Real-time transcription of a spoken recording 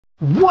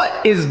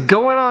What is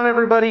going on,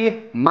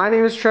 everybody? My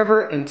name is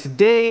Trevor, and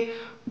today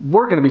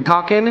we're going to be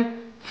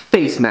talking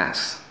face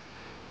masks.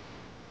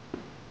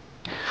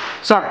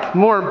 Sorry,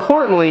 more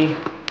importantly,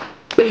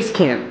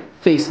 Basecamp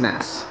face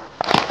masks.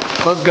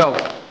 Let's go.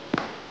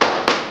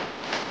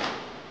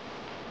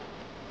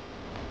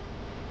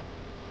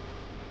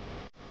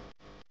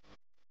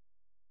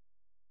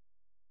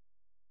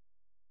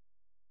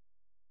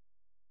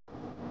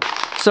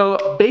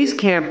 So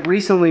Basecamp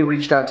recently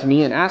reached out to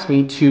me and asked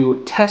me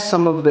to test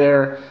some of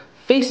their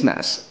face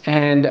masks,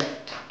 and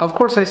of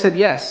course I said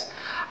yes.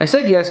 I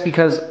said yes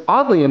because,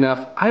 oddly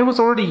enough, I was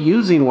already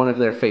using one of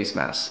their face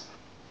masks.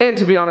 And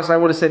to be honest, I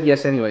would have said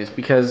yes anyways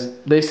because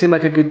they seem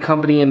like a good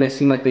company and they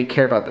seem like they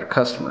care about their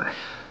customer.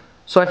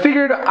 So I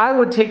figured I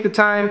would take the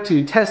time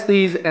to test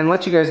these and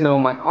let you guys know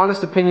my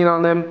honest opinion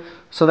on them,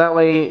 so that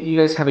way you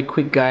guys have a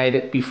quick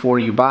guide before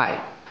you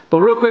buy. But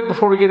real quick,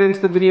 before we get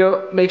into the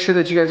video, make sure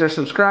that you guys are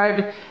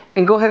subscribed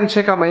and go ahead and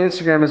check out my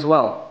Instagram as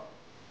well.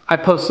 I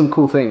post some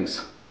cool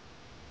things,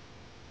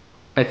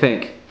 I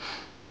think.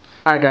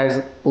 Alright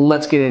guys,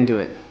 let's get into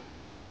it.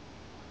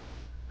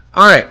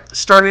 Alright,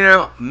 starting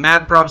out,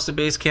 mad props to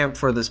Basecamp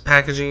for this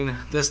packaging.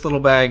 This little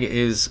bag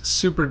is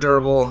super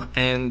durable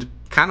and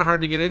kind of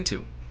hard to get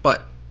into,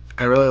 but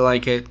I really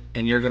like it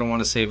and you're going to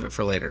want to save it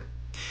for later.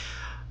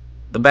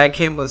 The bag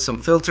came with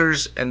some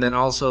filters and then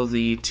also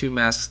the two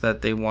masks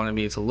that they wanted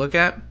me to look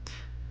at,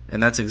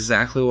 and that's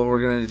exactly what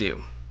we're going to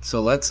do. So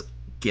let's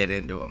get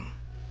into them.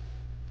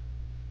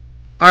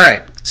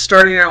 Alright,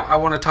 starting out, I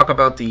want to talk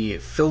about the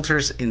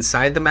filters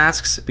inside the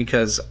masks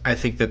because I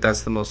think that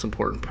that's the most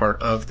important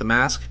part of the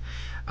mask.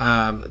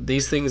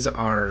 These things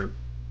are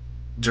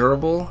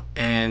durable,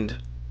 and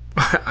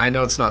I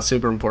know it's not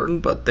super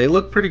important, but they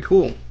look pretty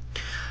cool.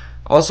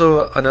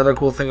 Also, another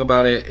cool thing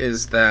about it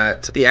is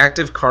that the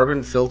active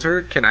carbon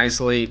filter can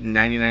isolate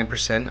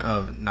 99%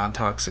 of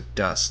non-toxic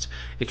dust.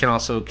 It can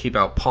also keep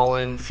out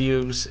pollen,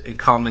 fumes, and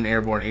common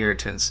airborne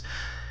irritants.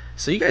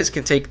 So you guys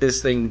can take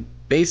this thing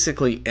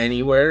basically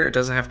anywhere. It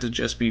doesn't have to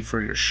just be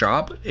for your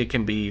shop. It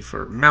can be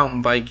for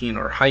mountain biking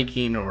or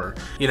hiking, or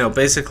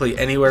basically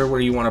anywhere where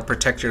you want to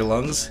protect your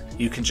lungs.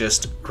 You can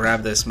just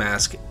grab this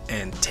mask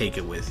and take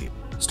it with you.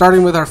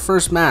 Starting with our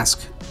first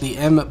mask, the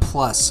M+.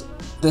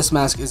 This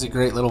mask is a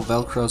great little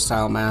Velcro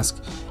style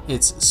mask.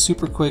 It's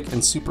super quick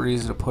and super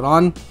easy to put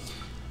on. You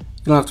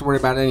don't have to worry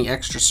about any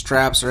extra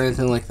straps or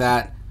anything like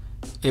that.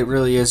 It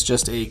really is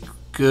just a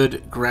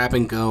good grab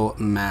and go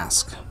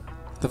mask.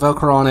 The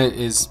Velcro on it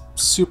is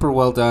super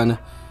well done,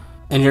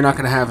 and you're not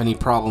going to have any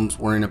problems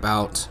worrying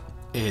about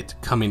it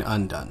coming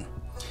undone.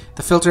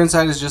 The filter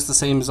inside is just the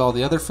same as all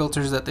the other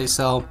filters that they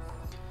sell,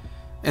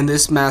 and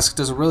this mask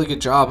does a really good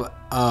job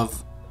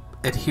of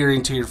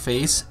adhering to your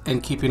face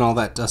and keeping all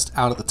that dust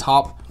out of the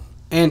top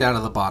and out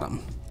of the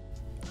bottom.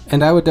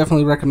 And I would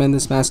definitely recommend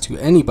this mask to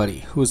anybody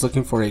who is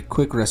looking for a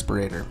quick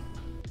respirator.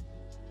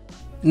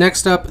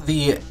 Next up,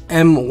 the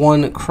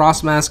M1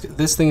 cross mask.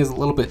 This thing is a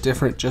little bit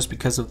different just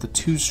because of the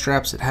two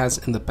straps it has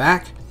in the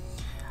back.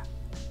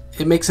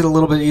 It makes it a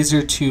little bit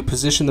easier to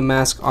position the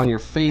mask on your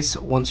face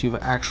once you've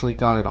actually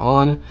got it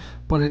on,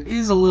 but it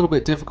is a little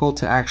bit difficult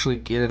to actually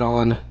get it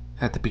on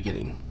at the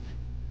beginning.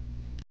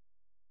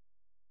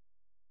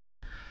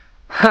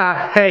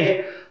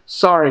 Hey,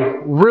 sorry,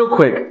 real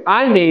quick.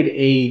 I made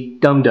a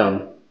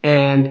dum-dum,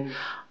 and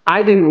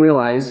I didn't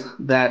realize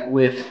that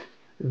with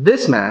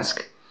this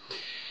mask,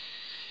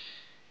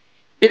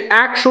 it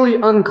actually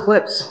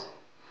unclips.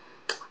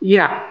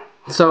 Yeah,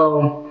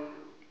 so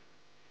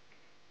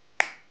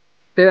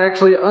it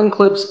actually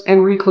unclips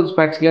and reclips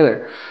back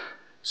together.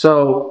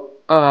 So,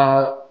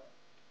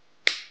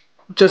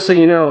 just so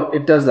you know,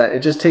 it does that. It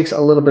just takes a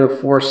little bit of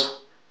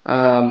force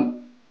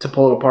to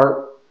pull it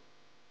apart.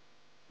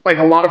 Like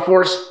a lot of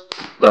force.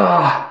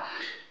 Ugh.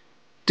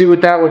 Do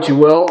with that what you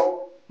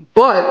will.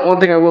 But one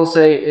thing I will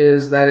say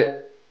is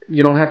that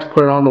you don't have to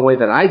put it on the way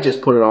that I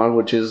just put it on,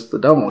 which is the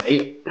dumb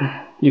way.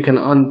 You can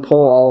unpull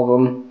all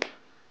of them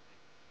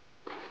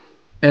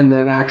and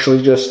then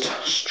actually just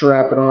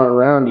strap it on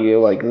around you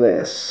like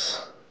this,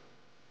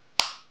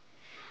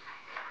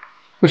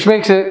 which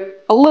makes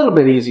it a little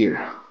bit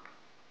easier.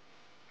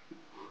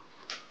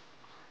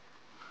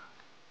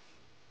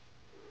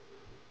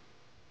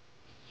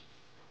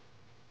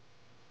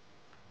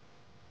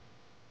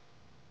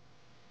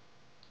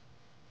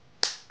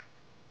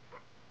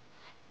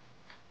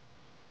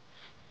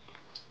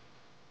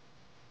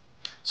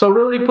 So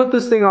really put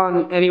this thing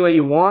on any way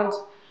you want.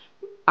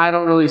 I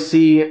don't really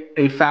see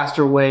a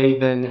faster way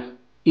than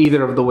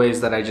either of the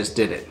ways that I just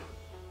did it.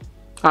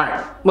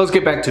 Alright, let's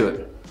get back to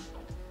it.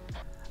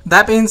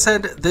 That being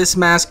said, this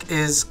mask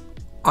is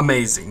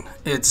amazing.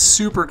 It's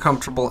super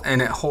comfortable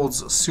and it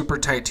holds super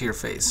tight to your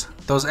face.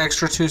 Those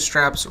extra two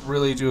straps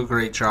really do a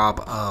great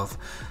job of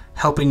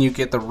helping you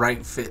get the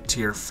right fit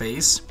to your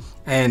face.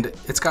 And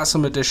it's got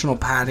some additional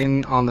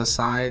padding on the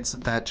sides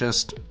that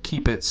just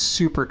keep it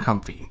super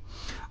comfy.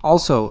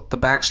 Also, the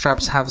back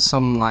straps have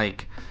some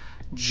like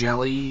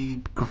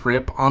jelly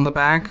grip on the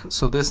back,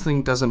 so this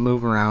thing doesn't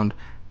move around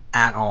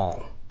at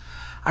all.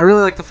 I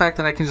really like the fact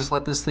that I can just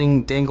let this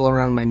thing dangle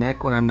around my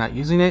neck when I'm not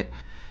using it.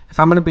 If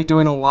I'm going to be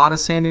doing a lot of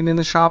sanding in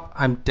the shop,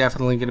 I'm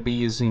definitely going to be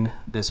using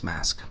this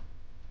mask.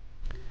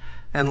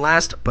 And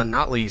last but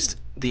not least,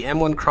 the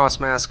M1 Cross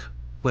Mask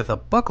with a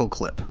buckle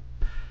clip.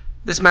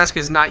 This mask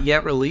is not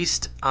yet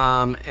released,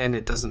 and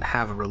it doesn't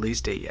have a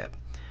release date yet.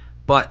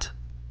 But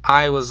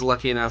I was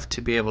lucky enough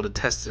to be able to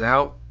test it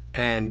out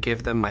and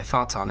give them my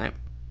thoughts on it.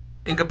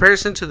 In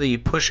comparison to the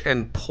push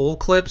and pull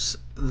clips,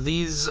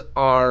 these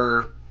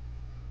are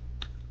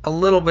a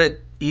little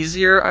bit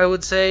easier, I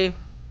would say,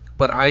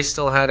 but I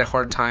still had a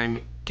hard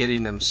time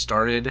getting them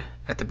started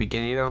at the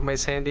beginning of my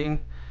sanding.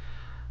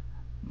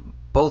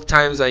 Both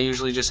times I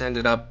usually just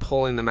ended up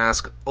pulling the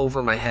mask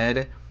over my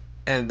head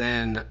and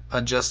then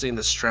adjusting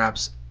the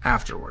straps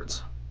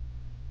afterwards.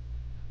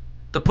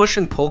 The push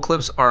and pull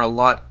clips are a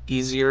lot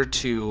easier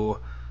to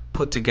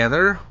put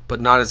together, but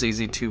not as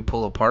easy to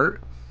pull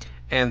apart.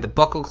 And the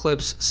buckle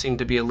clips seem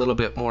to be a little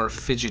bit more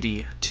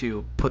fidgety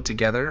to put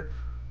together,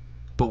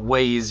 but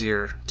way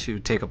easier to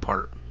take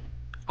apart.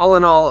 All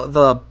in all,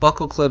 the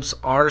buckle clips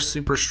are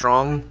super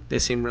strong. They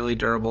seem really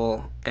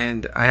durable,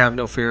 and I have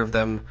no fear of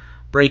them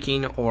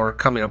breaking or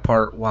coming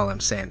apart while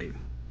I'm sanding.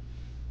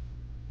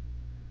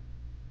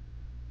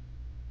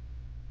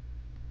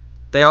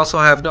 They also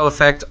have no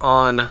effect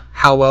on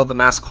how well the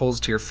mask holds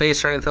to your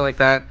face or anything like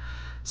that,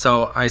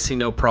 so I see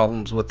no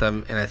problems with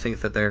them, and I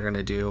think that they're going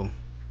to do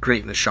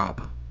great in the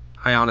shop.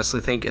 I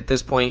honestly think at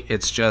this point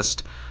it's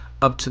just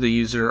up to the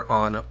user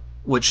on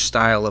which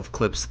style of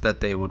clips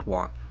that they would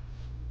want.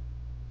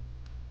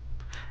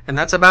 And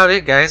that's about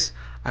it, guys.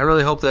 I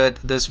really hope that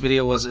this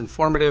video was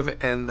informative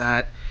and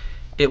that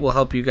it will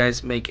help you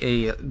guys make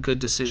a good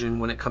decision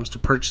when it comes to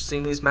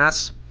purchasing these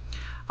masks.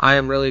 I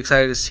am really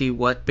excited to see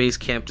what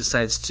Basecamp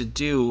decides to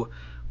do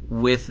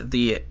with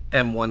the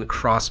M1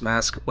 Cross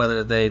Mask,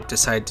 whether they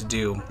decide to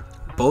do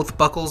both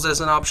buckles as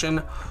an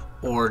option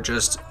or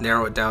just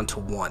narrow it down to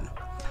one.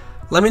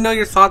 Let me know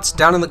your thoughts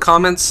down in the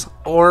comments,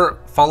 or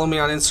follow me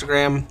on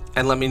Instagram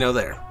and let me know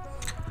there.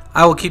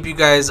 I will keep you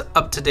guys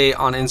up to date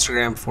on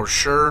Instagram for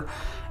sure,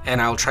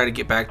 and I will try to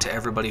get back to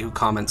everybody who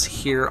comments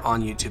here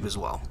on YouTube as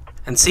well.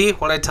 And see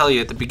what I tell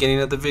you at the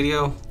beginning of the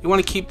video, you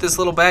want to keep this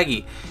little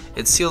baggie.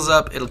 It seals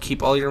up, it'll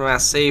keep all your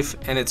masks safe,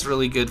 and it's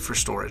really good for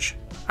storage.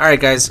 Alright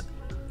guys,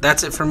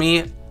 that's it for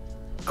me.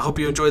 I hope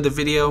you enjoyed the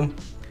video.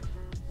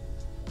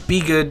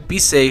 Be good, be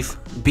safe,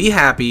 be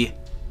happy,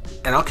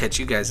 and I'll catch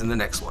you guys in the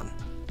next one.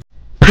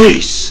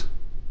 Peace!